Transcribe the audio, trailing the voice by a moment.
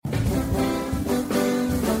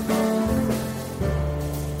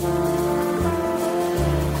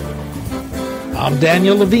I'm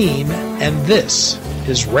Daniel Levine, and this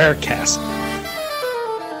is Rarecast.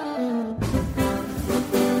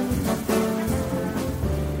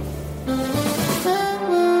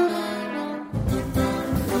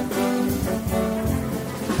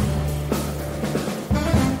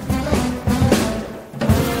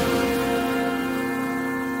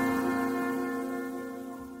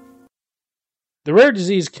 The rare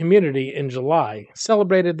disease community in July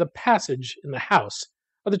celebrated the passage in the House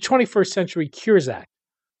of the 21st Century Cures Act,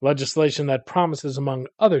 legislation that promises, among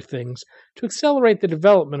other things, to accelerate the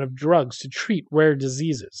development of drugs to treat rare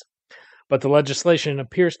diseases. But the legislation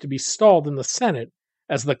appears to be stalled in the Senate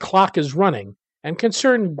as the clock is running, and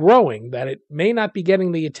concern growing that it may not be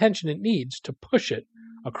getting the attention it needs to push it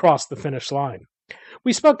across the finish line.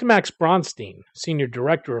 We spoke to Max Bronstein, Senior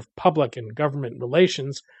Director of Public and Government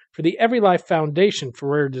Relations for the Everylife Foundation for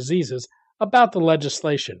Rare Diseases, about the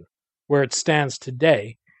legislation, where it stands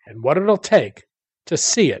today, and what it'll take to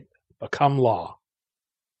see it become law.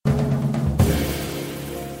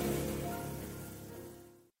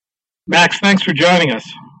 Max, thanks for joining us.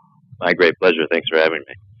 My great pleasure. Thanks for having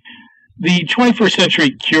me. The 21st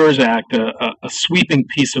Century Cures Act, a sweeping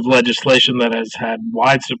piece of legislation that has had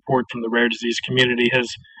wide support from the rare disease community,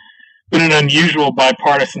 has been an unusual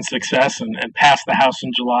bipartisan success and passed the House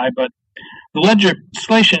in July, but the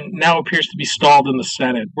legislation now appears to be stalled in the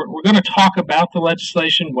Senate. We're going to talk about the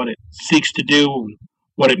legislation, what it seeks to do, and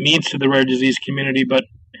what it means to the rare disease community, but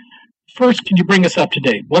first, can you bring us up to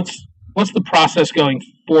date? What's the process going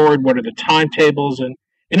forward? What are the timetables? And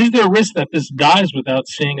is there a risk that this dies without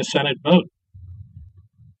seeing a Senate vote?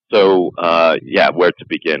 So, where to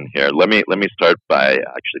begin here? Let me start by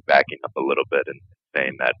actually backing up a little bit and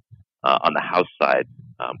saying that on the House side,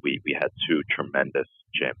 we had two tremendous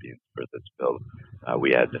champions for this bill.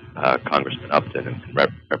 We had Congressman Upton and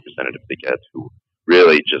Representative Biggett, who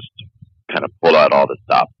really just kind of pulled out all the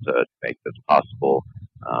stops to make this possible.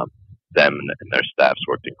 Them and their staffs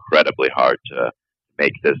worked incredibly hard to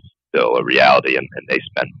make this bill a reality, and they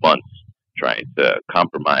spent months trying to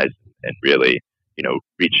compromise and really,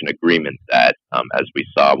 reach an agreement that, as we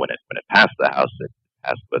saw when it passed the House, it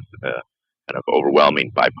passed with a kind of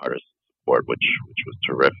overwhelming bipartisan support, which was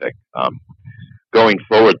terrific. Going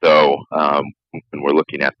forward, though, when we're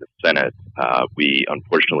looking at the Senate, we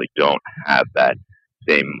unfortunately don't have that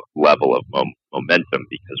same level of momentum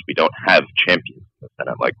because we don't have champions in the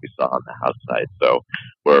Senate like we saw on the House side. So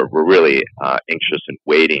we're really anxious and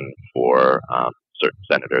waiting for certain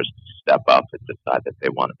senators to step up and decide that they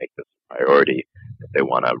want to make this a priority, that they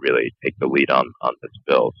want to really take the lead on this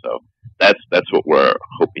bill. So that's what we're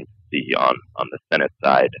hoping to see on the Senate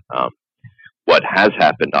side. What has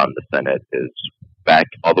happened on the Senate is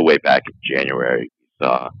all the way back in January, we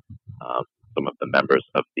saw some of the members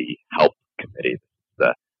of the Health Committee,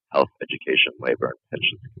 the Health, Education, Labor, and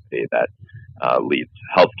Pensions Committee that leads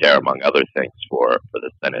healthcare, among other things, for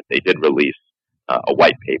the Senate. They did release a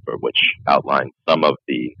white paper which outlined some of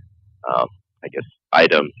the,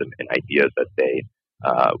 items and ideas that they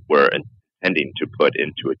were intending to put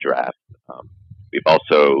into a draft. We've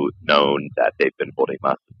also known that they've been holding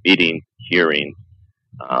lots of meetings, hearings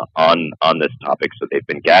on this topic, so they've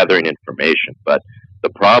been gathering information. But the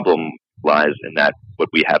problem lies in that what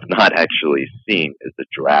we have not actually seen is the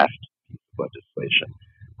draft piece of legislation.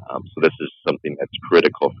 So this is something that's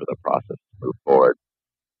critical for the process to move forward.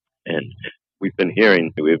 And we've been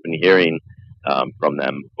hearing from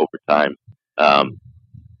them over time.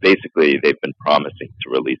 Basically, they've been promising to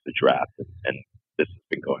release a draft, and this has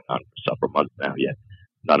been going on for several months now, yet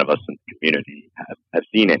none of us in the community have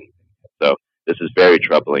seen anything. So this is very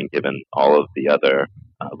troubling given all of the other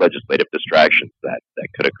legislative distractions that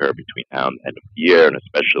could occur between now and the end of the year, and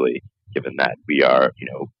especially given that we are,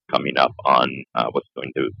 coming up on what's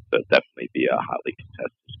going to definitely be a hotly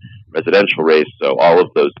contested presidential race. So all of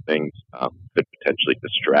those things could potentially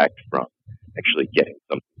distract from actually getting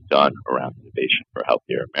something done around innovation for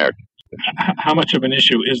healthier Americans. How much of an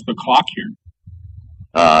issue is the clock here?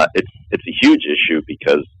 It's a huge issue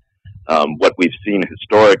because what we've seen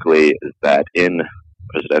historically is that in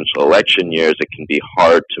presidential election years, it can be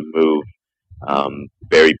hard to move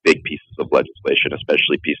very big pieces of legislation,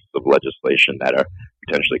 especially pieces of legislation that are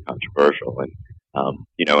potentially controversial. And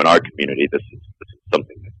in our community, this is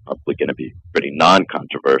something that's probably going to be pretty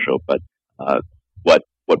non-controversial. But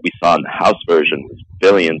what we saw in the House version was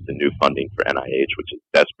billions in new funding for NIH, which is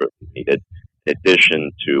desperately needed, in addition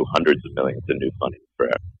to hundreds of millions in new funding for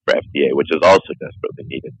FDA, which is also desperately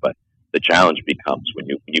needed. But the challenge becomes when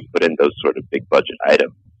you put in those sort of big budget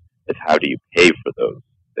items, is how do you pay for those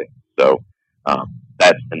things? So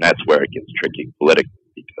that's where it gets tricky politically,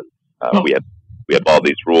 because we have all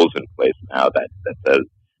these rules in place now that says,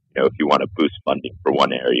 if you want to boost funding for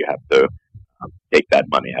one area, you have to take that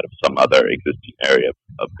money out of some other existing area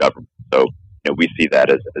of government. So, we see that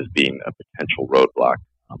as being a potential roadblock.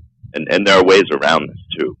 And there are ways around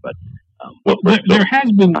this too, but there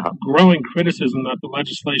has been growing criticism that the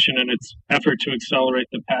legislation in its effort to accelerate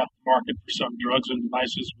the path to market for some drugs and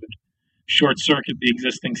devices would short-circuit the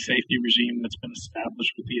existing safety regime that's been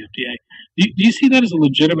established with the FDA. Do you see that as a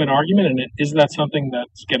legitimate argument, and is that something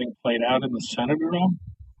that's getting played out in the Senate at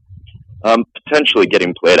all? Potentially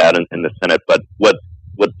getting played out in the Senate, but what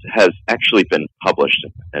has actually been published,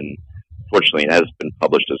 and fortunately it has been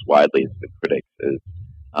published as widely as the critics, is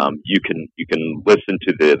you can listen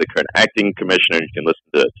to the current acting commissioner, you can listen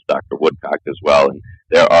to Dr. Woodcock as well, and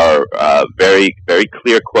there are very, very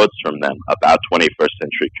clear quotes from them about 21st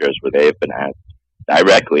century cures where they have been asked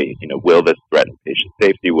directly, will this threaten patient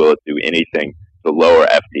safety? Will it do anything to lower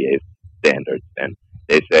FDA standards? And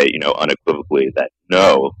they say, unequivocally that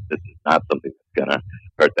no, this is not something that's going to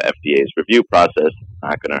hurt the FDA's review process. It's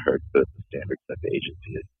not going to hurt the standards that the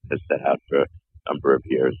agency has set out for a number of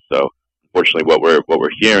years. So, unfortunately, what we're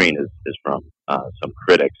hearing is from some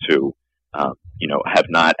critics who, have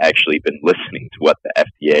not actually been listening to what the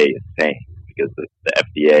FDA is saying, because the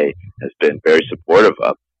FDA has been very supportive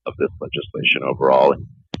of this legislation overall, and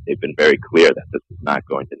they've been very clear that this is not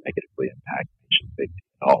going to negatively impact patient safety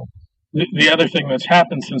at all. The other thing that's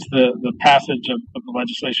happened since the passage of the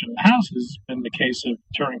legislation in the House has been the case of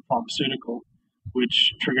Turing Pharmaceutical,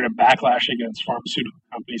 which triggered a backlash against pharmaceutical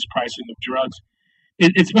companies' pricing of drugs.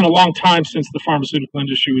 It's been a long time since the pharmaceutical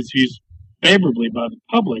industry was used favorably by the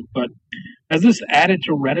public, but has this added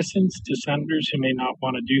to reticence to senators who may not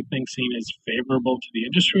want to do things seen as favorable to the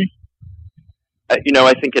industry? I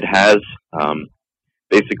think it has.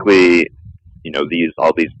 Basically,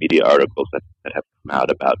 all these media articles that have come out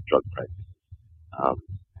about drug prices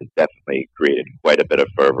has definitely created quite a bit of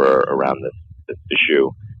fervor around this issue.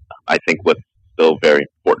 I think what's still very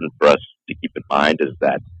important for us to keep in mind is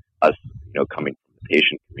that us, coming from the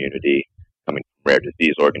patient community, coming from rare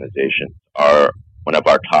disease organizations, are one of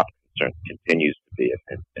our top concerns continues to be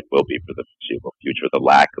and will be for the foreseeable future the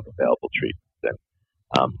lack of available treatments.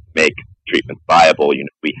 And make treatments viable,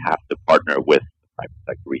 we have to partner with the private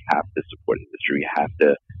sector. We have to support industry. We have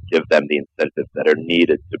to give them the incentives that are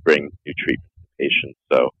needed to bring new treatments to patients.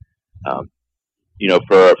 So,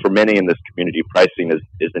 for many in this community, pricing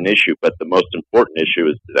is an issue, but the most important issue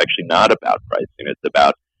is actually not about pricing. It's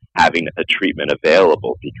about having a treatment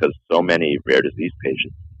available, because so many rare disease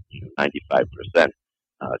patients, 95%,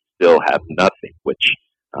 still have nothing, which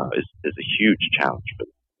is a huge challenge for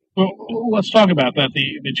them. Well, let's talk about that.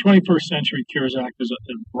 The 21st Century Cures Act is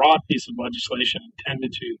a broad piece of legislation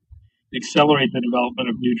intended to accelerate the development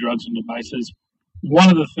of new drugs and devices. One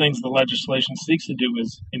of the things the legislation seeks to do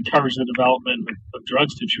is encourage the development of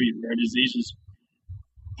drugs to treat rare diseases.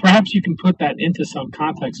 Perhaps you can put that into some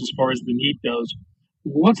context as far as the need goes.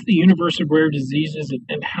 What's the universe of rare diseases,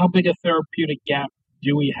 and how big a therapeutic gap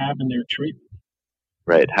do we have in their treatment?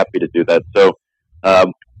 Right, happy to do that. So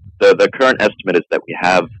the current estimate is that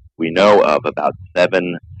we know of about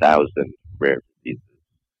 7,000 rare diseases,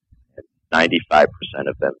 and 95%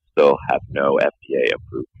 of them still have no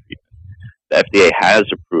FDA-approved treatment. The FDA has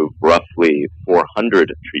approved roughly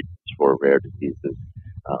 400 treatments for rare diseases,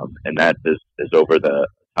 and that is over the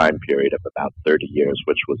time period of about 30 years,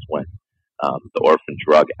 which was when the Orphan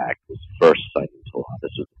Drug Act was first signed into law.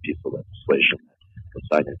 This was a piece of legislation that was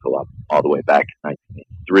signed into law all the way back in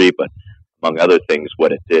 1983, but among other things,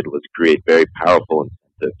 what it did was create very powerful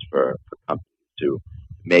incentives for companies to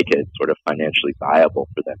make it sort of financially viable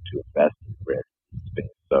for them to invest in the rare disease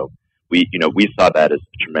space. So we saw that as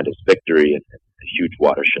a tremendous victory and a huge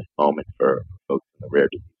watershed moment for folks in the rare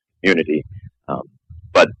disease community.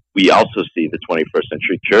 But we also see the 21st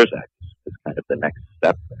Century Cures Act as kind of the next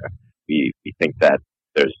step there. We think that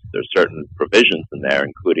there's certain provisions in there,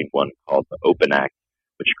 including one called the Open Act,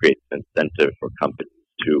 which creates an incentive for companies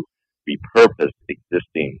to repurpose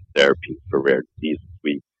existing therapies for rare diseases.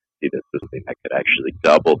 We see this as something that could actually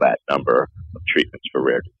double that number of treatments for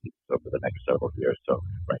rare diseases over the next several years. So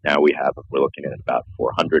right now we're looking at about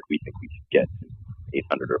 400. We think we could get to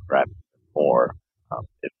 800 or perhaps more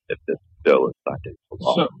if this bill is signed into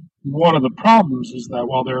law. So one of the problems is that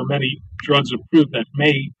while there are many drugs approved that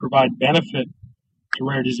may provide benefit to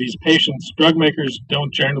rare disease patients, drug makers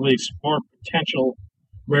don't generally explore potential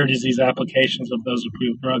rare disease applications of those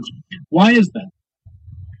approved drugs. Why is that?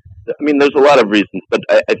 I mean, there's a lot of reasons, but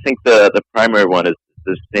I think the primary one is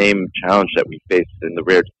the same challenge that we face in the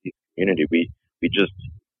rare disease community. We just,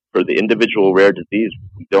 for the individual rare disease,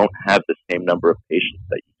 we don't have the same number of patients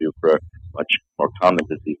that you do for much more common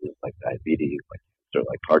diseases like diabetes, like cancer,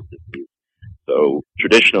 like heart disease. So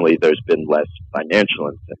traditionally, there's been less financial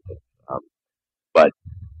incentive, but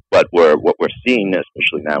what we're seeing,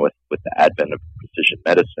 especially now with the advent of precision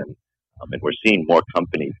medicine, and we're seeing more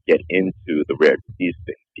companies get into the rare disease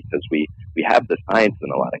space because we have the science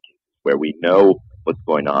in a lot of cases where we know what's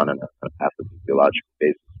going on a pathophysiological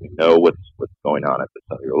basis. We know what's going on at the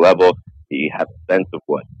cellular level. We have a sense of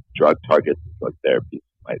what drug targets and drug therapies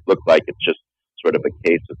might look like. It's just sort of a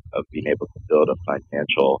case of being able to build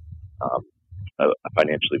um, a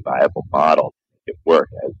financially viable model to make it work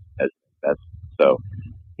as best. So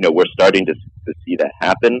we're starting to see that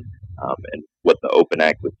happen. And what the Open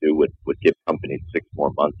Act would do would give companies 6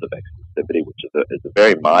 more months of exclusivity, which is a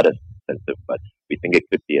very modest incentive, but we think it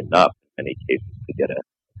could be enough in many cases to get a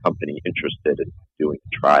company interested in doing a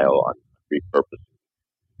trial on repurposing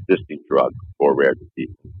existing drugs for rare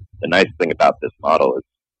disease. The nice thing about this model is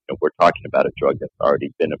we're talking about a drug that's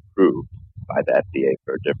already been approved by the FDA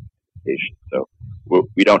for a different indication. So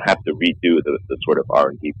we don't have to redo the sort of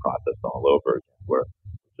R&D process all over again. We're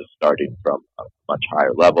just starting from a much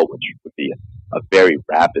higher level, which would be a very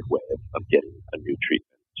rapid way of getting a new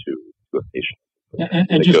treatment to a patient.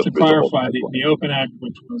 And just to clarify, the Open Act,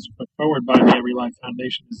 which was put forward by the Everylife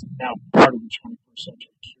Foundation, is now part of the 21st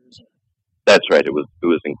Century Cures Act. That's right. It was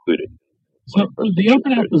included. So the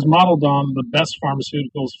Open Act was modeled on the Best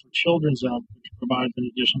Pharmaceuticals for Children's Act, which provides an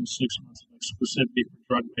additional 6 months of exclusivity for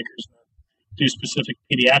drug makers that do specific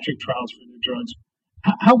pediatric trials for their drugs.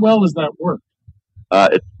 How well has that worked?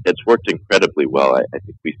 It's worked incredibly well. I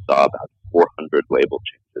think we saw about 400 label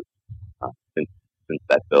changes since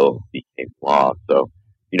that bill became law. So,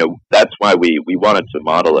 that's why we wanted to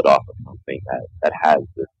model it off of something that has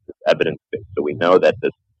this evidence base. So we know that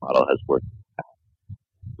this model has worked.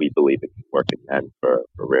 We believe it can work again for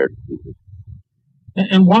rare diseases.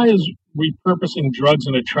 And why is repurposing drugs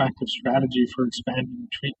an attractive strategy for expanding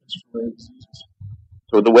treatments for rare diseases?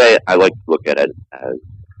 So the way I like to look at it as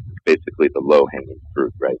basically the low-hanging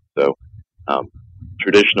fruit, right? So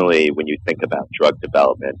traditionally, when you think about drug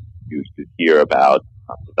development, you hear about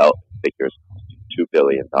development figures costing $2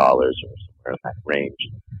 billion or somewhere in that range.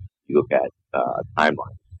 You look at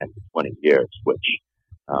timelines, 10 to 20 years, which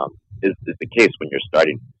is the case when you're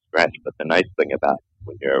starting from scratch. But the nice thing about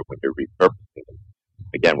when you're repurposing it,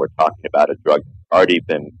 again, we're talking about a drug that's already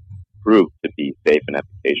been proved to be safe and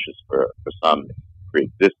efficacious for some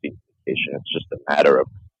pre-existing indication. It's just a matter of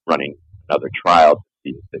running another trial to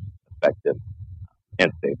see if it's effective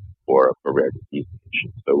and safe for rare disease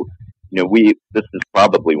patients. So, this is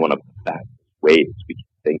probably one of the fastest ways we can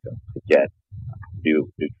think of to get new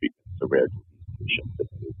treatments for rare disease patients.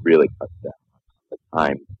 It really cuts down on the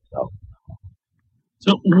time itself.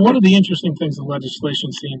 So one of the interesting things the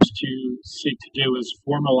legislation seems to seek to do is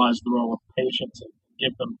formalize the role of patients and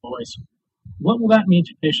give them voice. What will that mean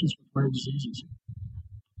to patients with rare diseases?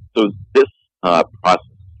 So this process,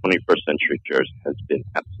 21st Century Cures, has been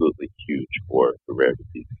absolutely huge for rare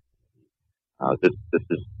diseases. This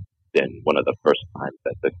has been one of the first times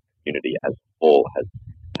that the community as a whole has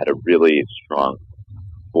had a really strong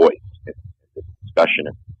voice in this discussion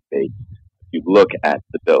and debate. If you look at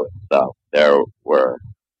the bill itself, there were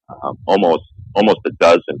almost a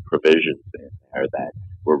dozen provisions in there that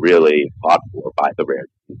were really fought for by the rare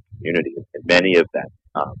disease community, and many of them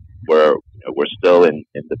were still in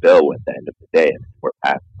the bill at the end of the day and were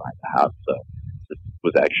passed by the House. So this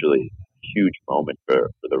was actually a huge moment for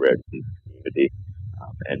the rare disease community,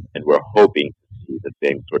 and we're hoping to see the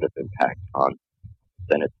same sort of impact on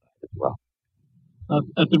the Senate side as well.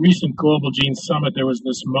 At the recent Global Gene Summit, there was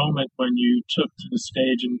this moment when you took to the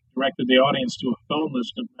stage and directed the audience to a phone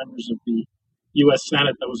list of members of the U.S.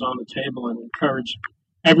 Senate that was on the table and encouraged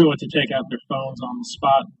everyone to take out their phones on the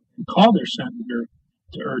spot and call their senator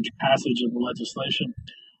to urge passage of the legislation.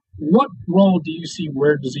 What role do you see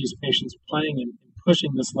rare disease patients playing in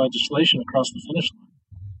pushing this legislation across the finish line?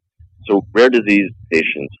 So rare disease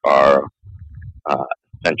patients are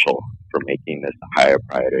essential for making this a higher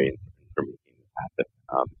priority and for making this happen.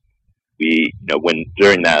 When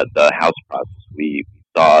during the House process, we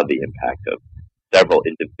saw the impact of several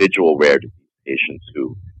individual rare disease patients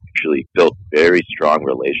who actually built very strong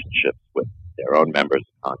relationships with their own members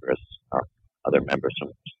of Congress, other members from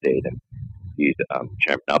the state, and indeed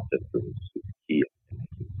Chairman Upton, who's key in making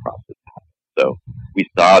the process happen. So we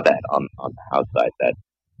saw that on the House side that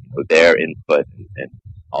their input and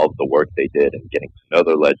all of the work they did in getting to know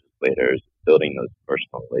their legislators, building those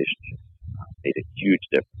personal relationships, made a huge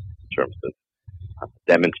difference in terms of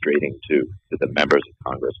demonstrating to the members of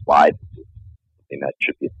Congress why this is something that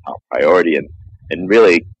should be a top priority and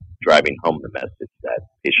really driving home the message that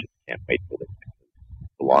patients can't wait for this.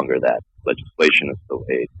 The longer that legislation is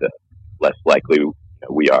delayed, the less likely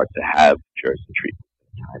we are to have cures and treatments in a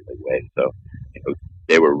timely way. So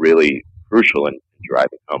they were really crucial in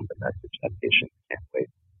driving home the message that patients can't wait.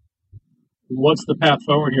 What's the path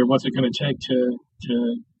forward here? What's it going to take to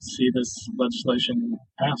see this legislation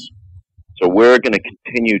pass? So we're going to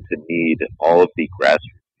continue to need all of the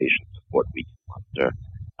grassroots patient support we can muster.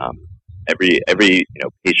 Every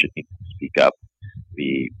patient needs to speak up.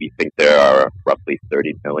 We think there are roughly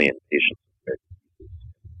 30 million patients with rare diseases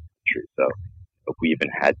in the country. So if we even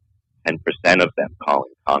had 10% of them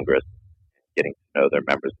calling Congress, getting to know their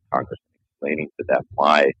members of Congress, and explaining to them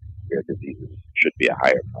why rare diseases should be a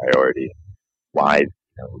higher priority, why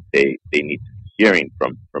they need to be hearing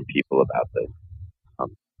from people about this.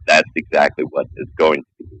 That's exactly what is going to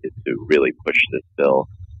be needed to really push this bill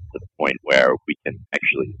to the point where we can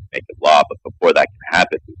actually make it law. But before that can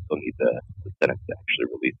happen, we still need the Senate to actually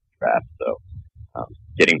release the draft. So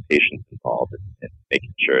getting patients involved and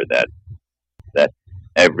making sure that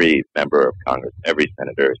every member of Congress, every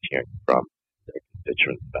senator is hearing from their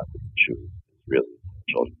constituents about this issue is really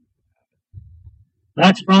essential.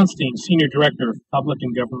 Max Bronstein, Senior Director of Public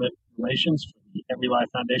and Government Relations for the Everylife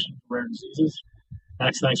Foundation for Rare Diseases.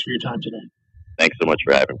 Max, thanks for your time today. Thanks so much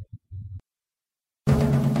for having me.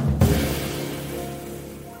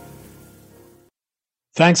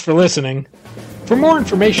 Thanks for listening. For more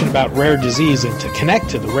information about rare disease and to connect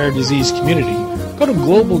to the rare disease community, go to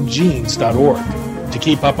globalgenes.org. To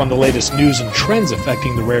keep up on the latest news and trends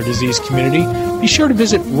affecting the rare disease community, be sure to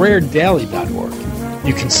visit raredaily.org.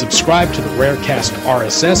 You can subscribe to the Rarecast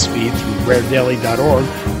RSS feed through raredaily.org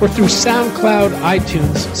or through SoundCloud,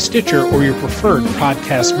 iTunes, Stitcher, or your preferred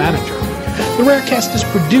podcast manager. The Rarecast is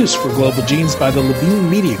produced for Global Genes by the Levine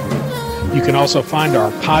Media Group. You can also find our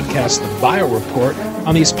podcast, The Bio Report,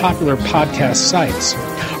 on these popular podcast sites.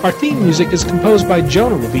 Our theme music is composed by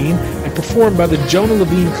Jonah Levine and performed by the Jonah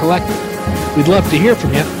Levine Collective. We'd love to hear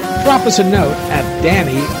from you. Drop us a note at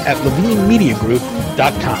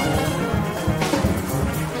danny@levinemediagroup.com.